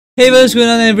Hey, what's going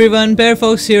on everyone,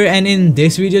 Barefox here, and in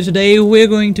this video today we're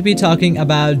going to be talking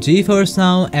about Geforce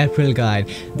Now April guide.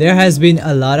 There has been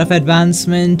a lot of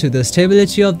advancement to the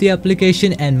stability of the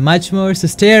application and much more, so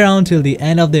stay around till the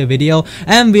end of the video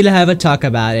and we'll have a talk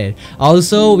about it.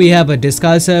 Also, we have a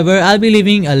Discord server. I'll be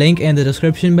leaving a link in the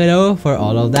description below for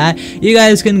all of that. You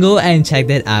guys can go and check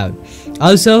that out.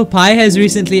 Also, Pi has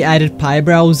recently added Pi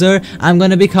browser. I'm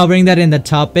gonna be covering that in the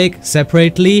topic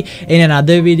separately in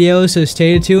another video, so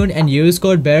stay tuned and use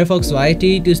code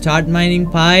BarefoxYT to start mining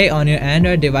Pi on your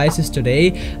Android devices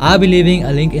today. I'll be leaving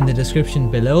a link in the description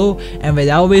below, and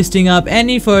without wasting up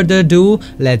any further ado,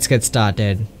 let's get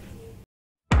started.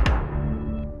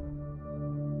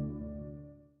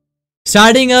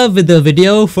 Starting up with the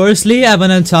video, firstly I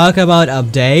wanna talk about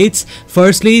updates.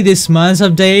 Firstly, this month's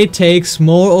update takes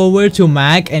more over to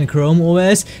Mac and Chrome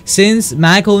OS, since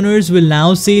Mac owners will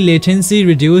now see latency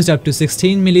reduced up to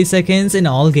 16 milliseconds in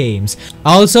all games.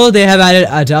 Also, they have added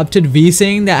adapted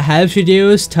VSync that helps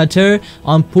reduce stutter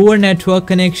on poor network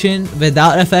connection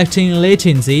without affecting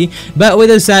latency, but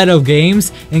with a set of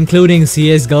games including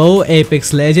CSGO,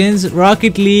 Apex Legends,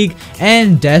 Rocket League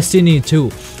and Destiny 2,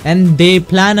 and they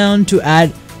plan on to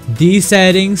add these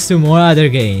settings to more other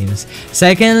games.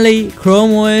 Secondly,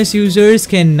 Chrome OS users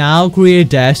can now create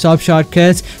desktop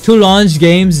shortcuts to launch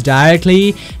games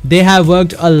directly. They have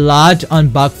worked a lot on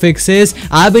bug fixes.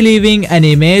 I'll be leaving an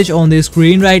image on the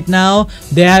screen right now.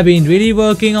 They have been really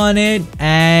working on it,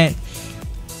 and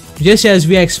just as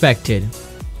we expected.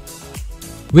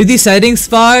 With the settings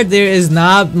part, there is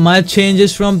not much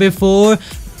changes from before.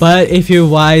 But if you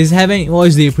guys haven't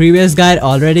watched the previous guide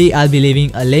already, I'll be leaving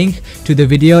a link to the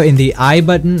video in the I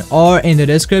button or in the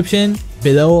description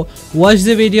below. Watch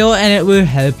the video and it will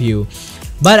help you.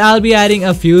 But I'll be adding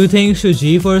a few things to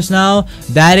Geforce Now.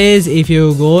 That is, if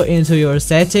you go into your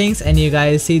settings and you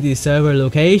guys see the server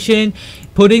location,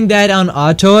 putting that on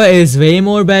auto is way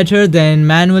more better than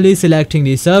manually selecting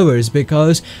the servers,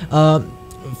 because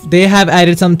they have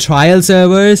added some trial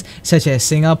servers such as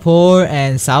Singapore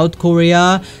and South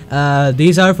Korea.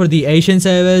 These are for the Asian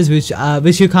servers,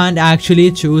 which you can't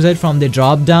actually choose it from the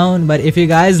drop down. But if you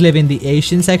guys live in the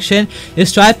Asian section,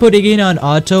 just try putting it on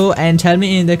auto and tell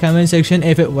me in the comment section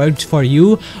if it worked for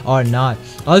you or not.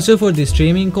 Also, for the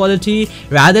streaming quality,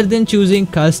 rather than choosing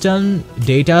custom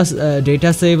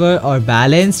data saver or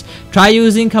balanced, try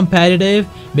using competitive,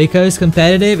 because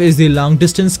competitive is the long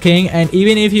distance king, and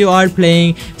even if you are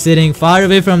playing sitting far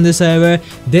away from the server,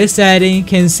 this setting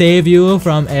can save you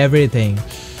from everything.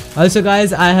 Also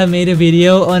guys, I have made a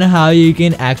video on how you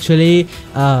can actually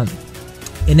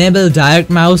enable direct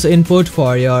mouse input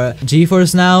for your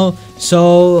Geforce Now,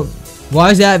 so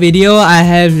watch that video. I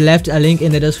have left a link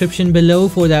in the description below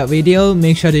for that video.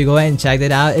 Make sure to go and check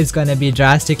that out. It's gonna be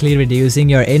drastically reducing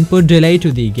your input delay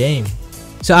to the game.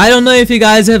 So I don't know if you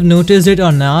guys have noticed it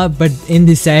or not, but in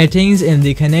the settings, in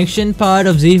the connection part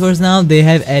of Geforce Now, they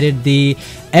have added the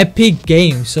Epic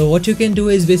Games. So what you can do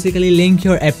is basically link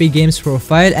your Epic Games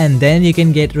profile, and then you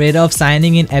can get rid of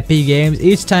signing in Epic Games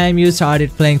each time you started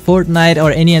playing Fortnite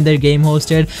or any other game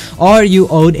hosted or you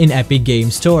own in Epic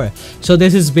Games Store. So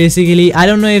this is basically, I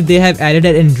don't know if they have added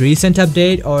it in recent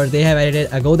update or they have added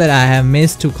it ago that I have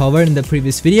missed to cover in the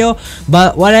previous video,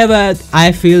 but whatever,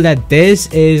 I feel that this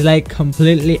is like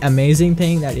completely amazing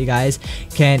thing that you guys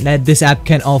can, that this app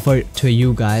can offer to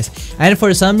you guys. And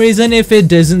for some reason, if it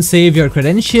doesn't save your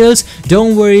credentials,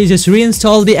 don't worry, just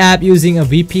reinstall the app using a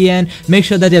VPN. Make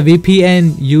sure that your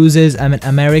VPN uses an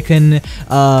American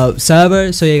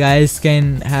server, so you guys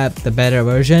can have the better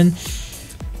version.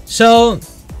 So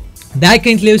that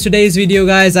concludes today's video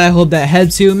guys. I hope that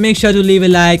helps you. Make sure to leave a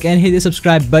like and hit the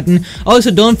subscribe button.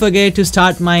 Also, don't forget to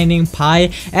start mining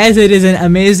Pi, as it is an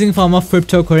amazing form of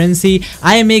cryptocurrency.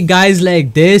 I make guides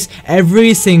like this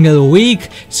every single week,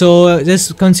 so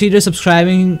just consider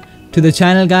subscribing to the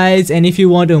channel guys. And if you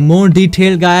want a more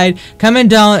detailed guide, comment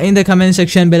down in the comment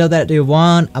section below that you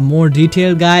want a more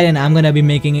detailed guide, and I'm gonna be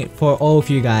making it for all of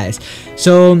you guys.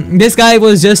 So this guide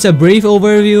was just a brief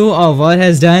overview of what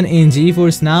has done in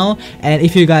Geforce Now, and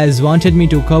if you guys wanted me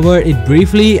to cover it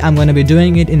briefly, I'm gonna be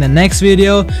doing it in the next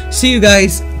video. See you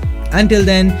guys. Until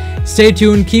then, stay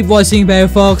tuned, keep watching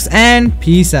Barefox, and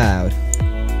peace out.